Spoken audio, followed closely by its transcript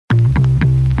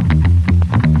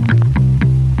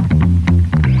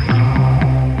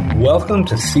Welcome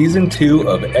to Season 2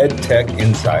 of EdTech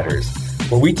Insiders,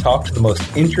 where we talk to the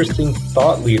most interesting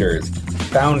thought leaders,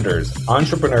 founders,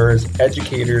 entrepreneurs,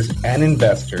 educators, and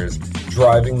investors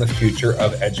driving the future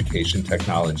of education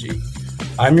technology.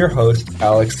 I'm your host,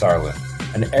 Alex Sarlin,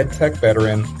 an EdTech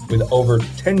veteran with over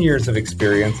 10 years of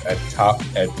experience at top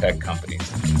EdTech companies.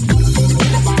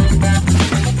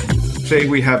 Today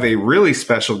we have a really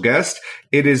special guest.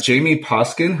 It is Jamie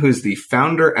Poskin, who's the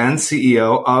founder and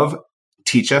CEO of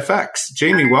TeachFX.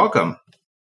 Jamie, welcome.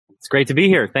 It's great to be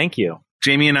here. Thank you.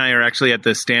 Jamie and I are actually at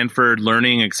the Stanford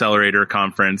Learning Accelerator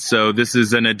Conference. So this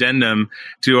is an addendum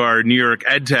to our New York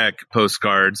EdTech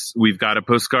postcards. We've got a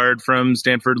postcard from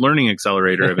Stanford Learning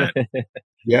Accelerator event.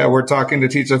 Yeah, we're talking to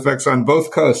TeachFX on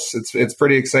both coasts. It's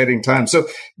pretty exciting time. So,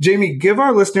 Jamie, give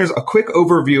our listeners a quick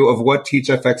overview of what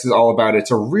TeachFX is all about.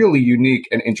 It's a really unique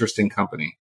and interesting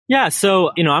company. Yeah,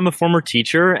 so, I'm a former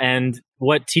teacher, and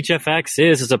what TeachFX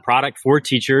is a product for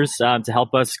teachers to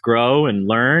help us grow and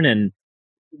learn. And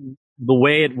the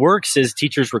way it works is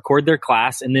teachers record their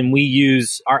class, and then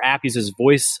our app uses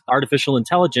voice artificial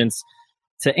intelligence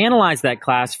to analyze that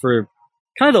class for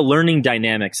kind of the learning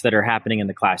dynamics that are happening in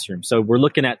the classroom. So we're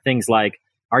looking at things like,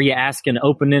 are you asking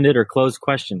open-ended or closed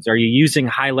questions? Are you using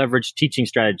high-leverage teaching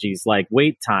strategies like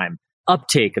wait time,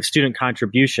 uptake of student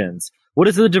contributions? What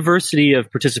does the diversity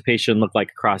of participation look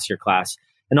like across your class?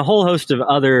 And a whole host of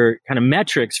other kind of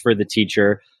metrics for the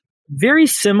teacher, very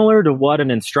similar to what an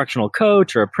instructional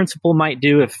coach or a principal might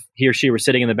do if he or she were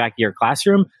sitting in the back of your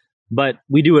classroom. But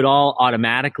we do it all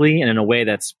automatically and in a way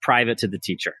that's private to the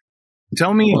teacher.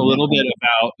 Tell me a little bit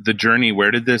about the journey.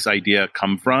 Where did this idea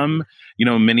come from?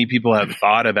 Many people have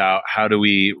thought about how do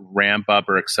we ramp up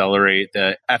or accelerate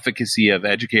the efficacy of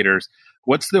educators.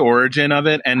 What's the origin of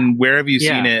it, and where have you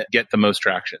seen it get the most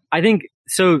traction? I think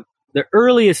so. The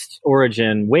earliest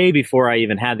origin, way before I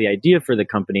even had the idea for the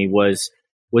company, was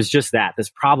just this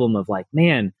problem of like,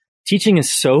 man, teaching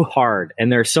is so hard,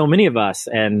 and there are so many of us,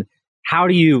 and how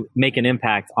do you make an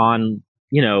impact on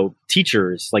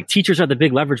teachers? Like, teachers are the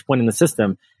big leverage point in the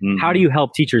system. Mm-hmm. How do you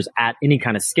help teachers at any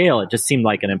kind of scale? It just seemed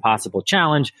like an impossible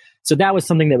challenge. So that was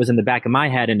something that was in the back of my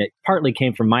head. And it partly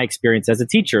came from my experience as a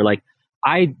teacher. Like,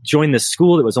 I joined this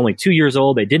school that was only 2 years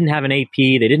old. They didn't have an AP.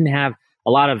 They didn't have a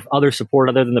lot of other support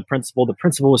other than the principal. The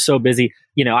principal was so busy.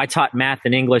 I taught math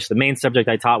and English. The main subject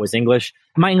I taught was English.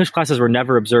 My English classes were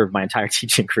never observed my entire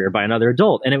teaching career by another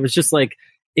adult. And it was just like,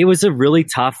 it was a really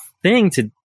tough thing to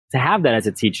have that as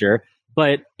a teacher.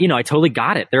 But, I totally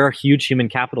got it. There are huge human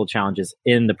capital challenges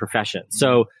in the profession.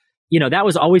 So, that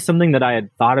was always something that I had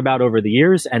thought about over the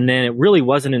years. And then it really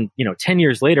wasn't 10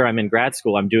 years later, I'm in grad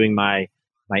school. I'm doing my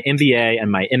MBA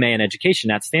and my MA in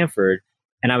education at Stanford.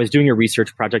 And I was doing a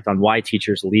research project on why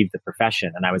teachers leave the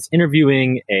profession. And I was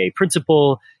interviewing a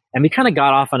principal, and we kind of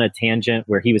got off on a tangent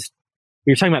where we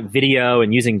were talking about video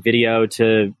and using video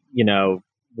to,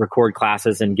 record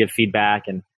classes and give feedback.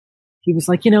 And he was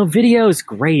like, video is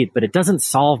great, but it doesn't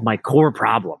solve my core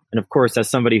problem. And of course, as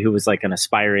somebody who was like an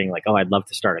aspiring, like, oh, I'd love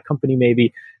to start a company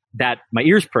maybe, that my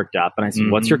ears perked up. And I said,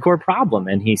 What's your core problem?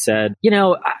 And he said,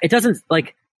 it doesn't,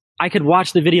 like, I could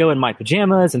watch the video in my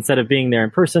pajamas instead of being there in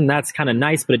person. That's kind of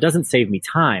nice, but it doesn't save me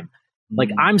time.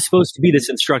 Like, I'm supposed to be this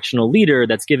instructional leader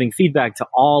that's giving feedback to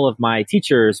all of my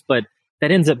teachers, but that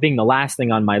ends up being the last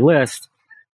thing on my list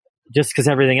just because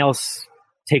everything else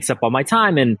takes up all my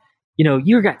time. And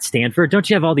you're at Stanford. Don't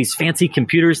you have all these fancy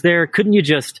computers there? Couldn't you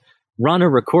just run a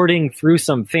recording through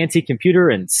some fancy computer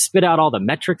and spit out all the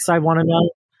metrics I want to know?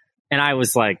 And I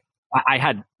was like, I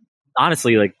had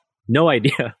honestly like no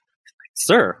idea.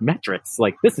 Sir, metrics,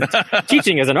 like, this is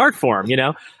teaching as an art form,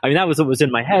 I mean, that was what was in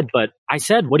my head. But I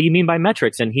said, what do you mean by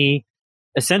metrics? And he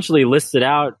essentially listed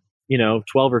out, 12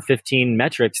 or 15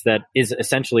 metrics that is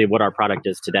essentially what our product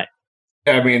is today.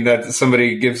 I mean, that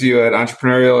somebody gives you an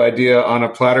entrepreneurial idea on a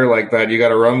platter like that, you got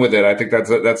to run with it. I think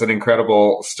that's an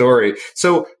incredible story.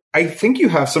 So I think you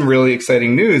have some really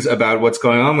exciting news about what's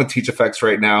going on with TeachFX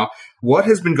right now. What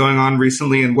has been going on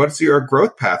recently, and what's your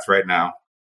growth path right now?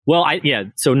 Well,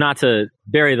 so not to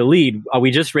bury the lead,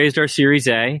 we just raised our Series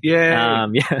A.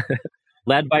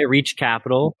 Led by Reach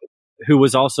Capital, who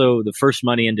was also the first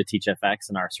money into TeachFX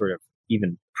in our sort of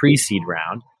even pre-seed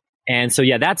round. And so,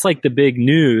 that's like the big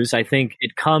news. I think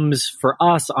it comes for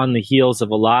us on the heels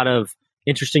of a lot of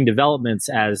interesting developments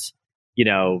as,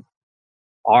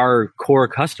 our core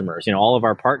customers, all of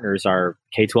our partners, our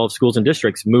K-12 schools and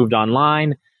districts moved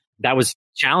online. That was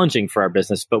challenging for our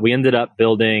business, but we ended up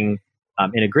building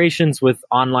integrations with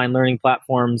online learning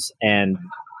platforms and,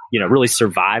 really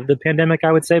survived the pandemic,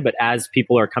 I would say. But as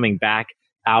people are coming back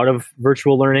out of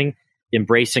virtual learning,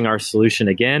 embracing our solution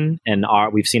again, and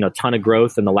we've seen a ton of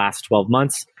growth in the last 12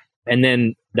 months. And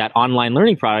then that online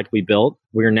learning product we built,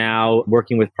 we're now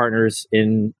working with partners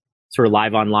in sort of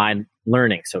live online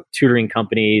learning. So tutoring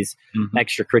companies,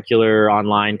 extracurricular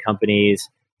online companies,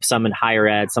 some in higher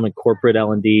ed, some in corporate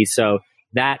L&D. So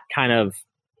that kind of,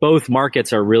 both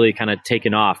markets are really kind of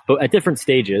taken off, but at different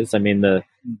stages. I mean,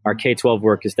 our K-12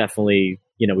 work is definitely,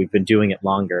 we've been doing it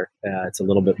longer. It's a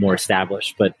little bit more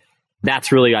established, but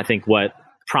that's really, I think, what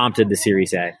prompted the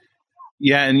Series A.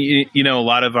 Yeah. And, a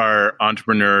lot of our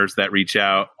entrepreneurs that reach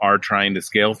out are trying to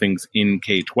scale things in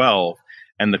K-12.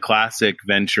 And the classic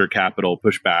venture capital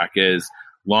pushback is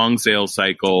long sales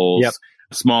cycles,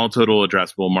 small total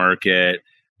addressable market.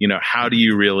 How do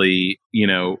you really,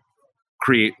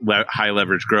 create high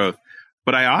leverage growth?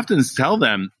 But I often tell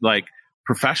them, like,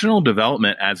 professional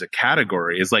development as a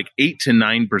category is like 8 to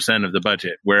 9% of the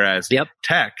budget, whereas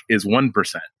tech is 1%.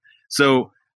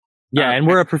 So and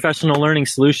we're a professional learning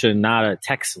solution, not a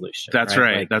tech solution. That's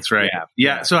right. That's right.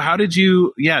 Yeah. So how did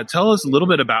you, tell us a little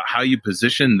bit about how you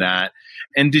position that.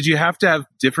 And did you have to have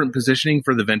different positioning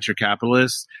for the venture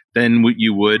capitalists than what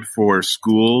you would for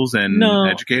schools and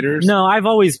educators? No, I've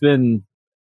always been,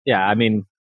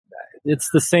 it's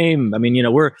the same. I mean,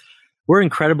 we're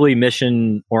incredibly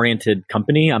mission oriented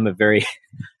company. I'm a very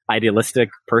idealistic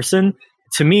person.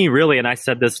 To me, really, and I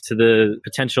said this to the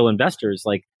potential investors,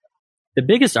 like, the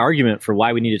biggest argument for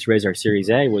why we needed to raise our Series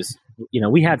A was,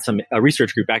 we had a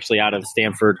research group actually out of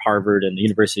Stanford, Harvard, and the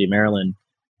University of Maryland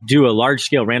do a large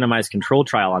scale randomized control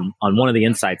trial on one of the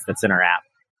insights that's in our app.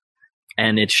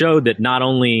 And it showed that not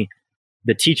only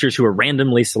the teachers who were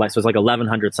randomly selected, so it's like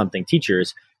 1,100 something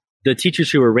teachers, the teachers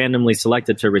who were randomly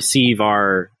selected to receive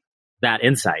that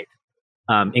insight,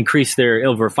 increased their,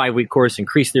 over a 5-week course,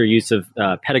 increased their use of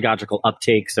pedagogical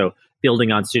uptake. So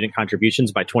building on student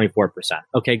contributions by 24%.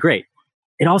 Okay, great.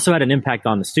 It also had an impact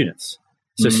on the students.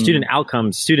 So student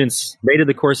outcomes, students rated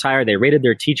the course higher, they rated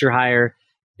their teacher higher,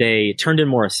 they turned in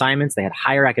more assignments, they had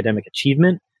higher academic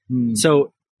achievement.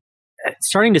 So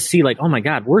starting to see, like, oh my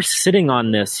God, we're sitting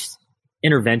on this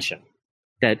intervention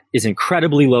that is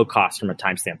incredibly low cost from a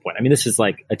time standpoint. I mean, this is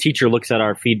like a teacher looks at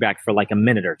our feedback for like a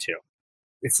minute or two.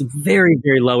 It's very,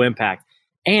 very low impact,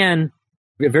 and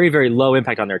very, very low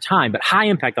impact on their time, but high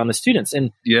impact on the students.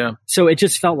 And so it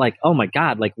just felt like, oh my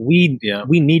God, like we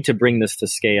need to bring this to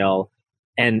scale,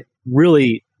 and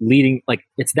really leading, like,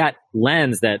 it's that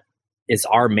lens that is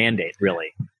our mandate, really.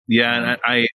 Yeah.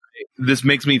 And this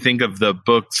makes me think of the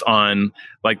books on,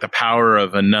 like, the power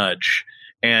of a nudge.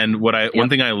 And one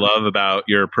thing I love about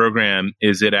your program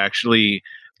is it actually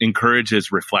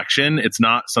encourages reflection. It's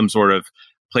not some sort of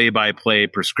play-by-play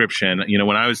prescription.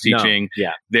 When I was teaching,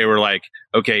 they were like,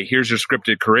 okay, here's your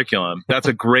scripted curriculum. That's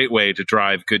a great way to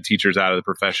drive good teachers out of the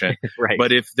profession. Right.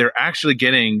 But if they're actually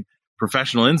getting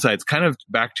professional insights, kind of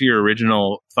back to your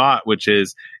original thought, which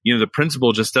is, the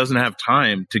principal just doesn't have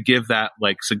time to give that,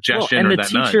 like, suggestion or that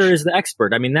nudge. And the teacher is the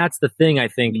expert. I mean, that's the thing. I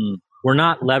think we're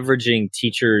not leveraging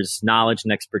teachers' knowledge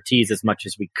and expertise as much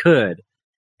as we could.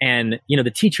 And, the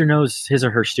teacher knows his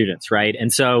or her students, right?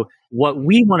 And so what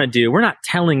we want to do, we're not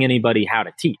telling anybody how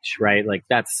to teach, right? Like,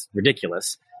 that's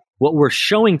ridiculous. What we're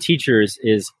showing teachers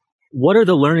is, what are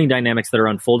the learning dynamics that are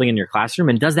unfolding in your classroom,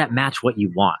 and does that match what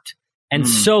you want? And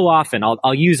so often,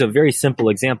 I'll use a very simple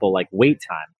example, like wait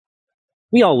time.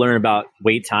 We all learn about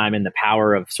wait time and the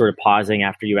power of sort of pausing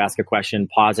after you ask a question,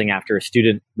 pausing after a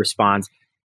student responds.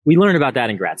 We learn about that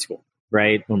in grad school,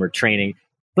 right? When we're training.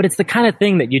 But it's the kind of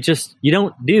thing that you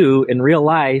don't do in real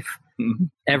life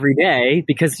every day,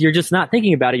 because you're just not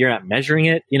thinking about it. You're not measuring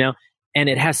it, and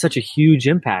it has such a huge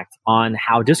impact on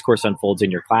how discourse unfolds in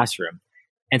your classroom.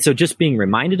 And so just being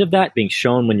reminded of that, being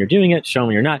shown when you're doing it, shown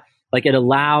when you're not, like, it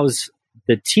allows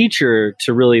the teacher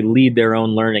to really lead their own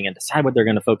learning and decide what they're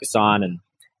going to focus on. And,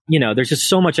 there's just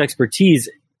so much expertise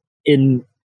in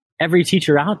every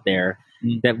teacher out there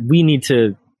that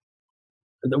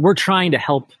we're trying to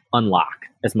help unlock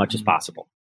as much as possible.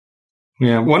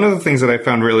 Yeah. One of the things that I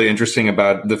found really interesting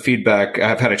about the feedback,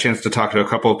 I've had a chance to talk to a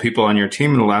couple of people on your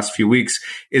team in the last few weeks,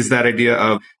 is that idea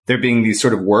of there being these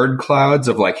sort of word clouds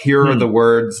of, like, here are the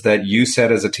words that you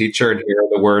said as a teacher, and here are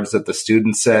the words that the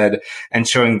student said, and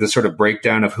showing the sort of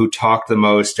breakdown of who talked the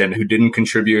most and who didn't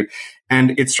contribute.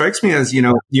 And it strikes me as,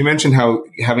 you mentioned how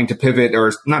having to pivot,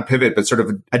 or not pivot, but sort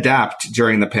of adapt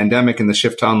during the pandemic and the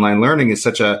shift to online learning is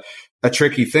such a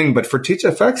tricky thing. But for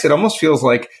TeachFX, it almost feels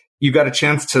like you got a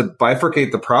chance to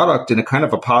bifurcate the product in a kind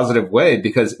of a positive way,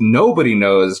 because nobody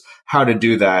knows how to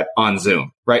do that on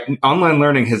Zoom, right? Online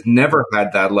learning has never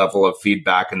had that level of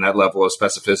feedback and that level of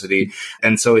specificity.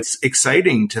 And so it's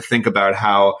exciting to think about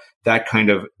how that kind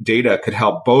of data could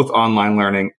help both online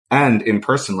learning and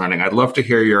in-person learning. I'd love to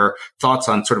hear your thoughts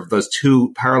on sort of those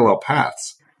two parallel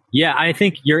paths. Yeah, I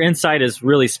think your insight is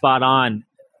really spot on.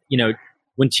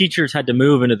 When teachers had to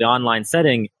move into the online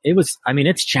setting,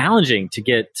 it's challenging to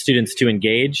get students to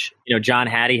engage. John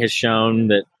Hattie has shown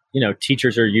that,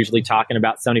 teachers are usually talking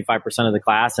about 75% of the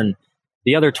class, and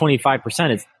the other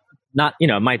 25% is not,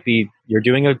 it might be you're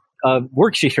doing a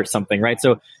worksheet or something, right?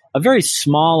 So a very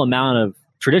small amount of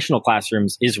traditional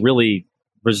classrooms is really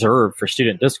reserved for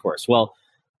student discourse. Well,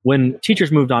 when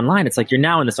teachers moved online, it's like you're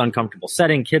now in this uncomfortable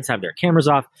setting. Kids have their cameras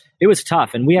off. It was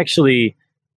tough. And we actually,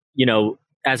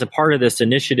 as a part of this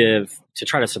initiative to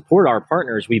try to support our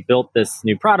partners, we built this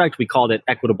new product. We called it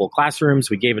Equitable Classrooms.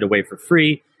 We gave it away for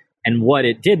free. And what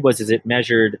it did was it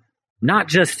measured not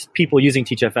just people using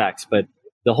TeachFX, but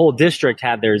the whole district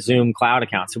had their Zoom cloud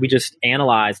account. So we just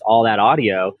analyzed all that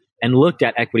audio and looked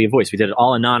at equity of voice. We did it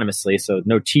all anonymously. So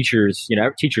no teachers,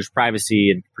 teachers' privacy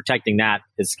and protecting that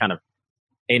is kind of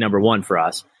number one for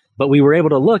us. But we were able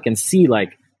to look and see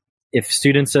if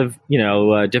students of,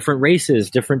 different races,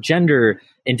 different gender,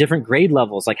 in different grade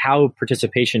levels, how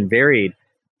participation varied.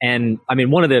 And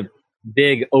one of the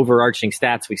big overarching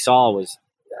stats we saw was,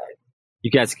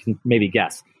 you guys can maybe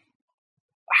guess,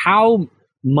 how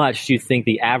much do you think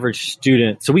the average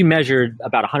student, so we measured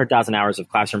about 100,000 hours of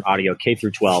classroom audio, K through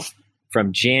 12,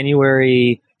 from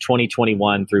January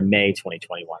 2021 through May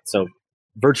 2021. So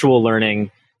virtual learning.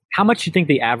 How much do you think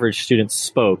the average student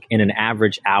spoke in an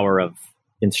average hour of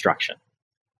instruction?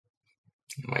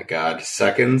 Oh my God,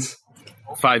 seconds?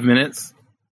 5 minutes?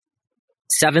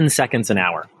 7 seconds an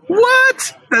hour.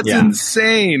 What? That's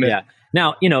insane. Yeah.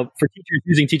 Now, for teachers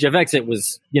using TeachFX, it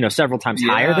was, several times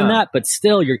higher than that, but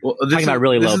still you're talking about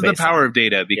really low baseline. This is the power of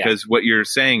data, because what you're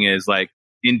saying is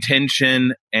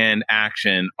intention and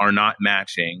action are not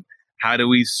matching. How do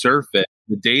we surface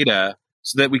the data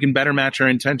so that we can better match our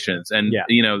intentions? And,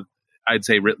 I'd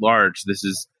say writ large, this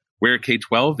is where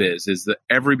K-12 is that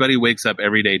everybody wakes up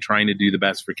every day trying to do the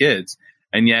best for kids.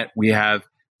 And yet we have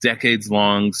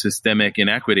decades-long systemic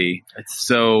inequity.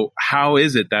 So how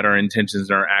is it that our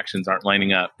intentions and our actions aren't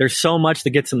lining up? There's so much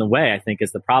that gets in the way, I think,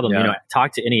 is the problem. Yeah.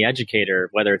 Talk to any educator,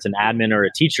 whether it's an admin or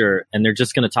a teacher, and they're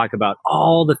just going to talk about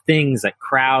all the things that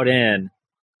crowd in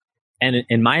and,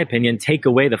 in my opinion, take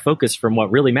away the focus from what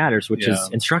really matters, which is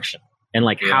instruction and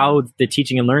how the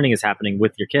teaching and learning is happening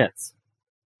with your kids.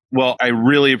 Well, I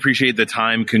really appreciate the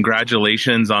time.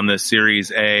 Congratulations on this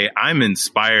Series A. I'm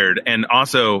inspired. And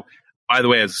also, by the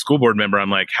way, as a school board member, I'm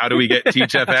like, how do we get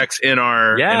TeachFX in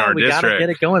our district? We gotta get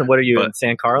it going. What are you in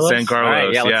San Carlos? San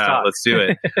Carlos. Right, let's do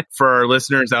it. For our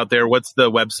listeners out there, what's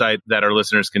the website that our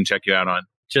listeners can check you out on?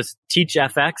 Just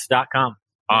teachfx.com.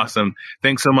 Awesome.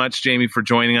 Thanks so much, Jamie, for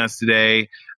joining us today.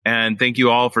 And thank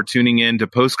you all for tuning in to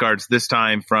Postcards, this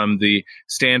time from the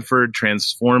Stanford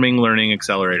Transforming Learning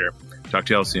Accelerator. Talk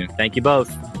to you all soon. Thank you both.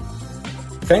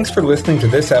 Thanks for listening to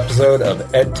this episode of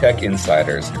EdTech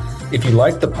Insiders. If you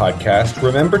like the podcast,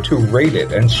 remember to rate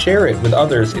it and share it with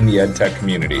others in the EdTech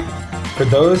community. For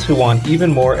those who want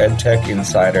even more EdTech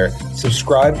Insider,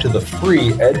 subscribe to the free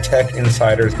EdTech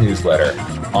Insiders newsletter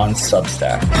on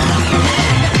Substack.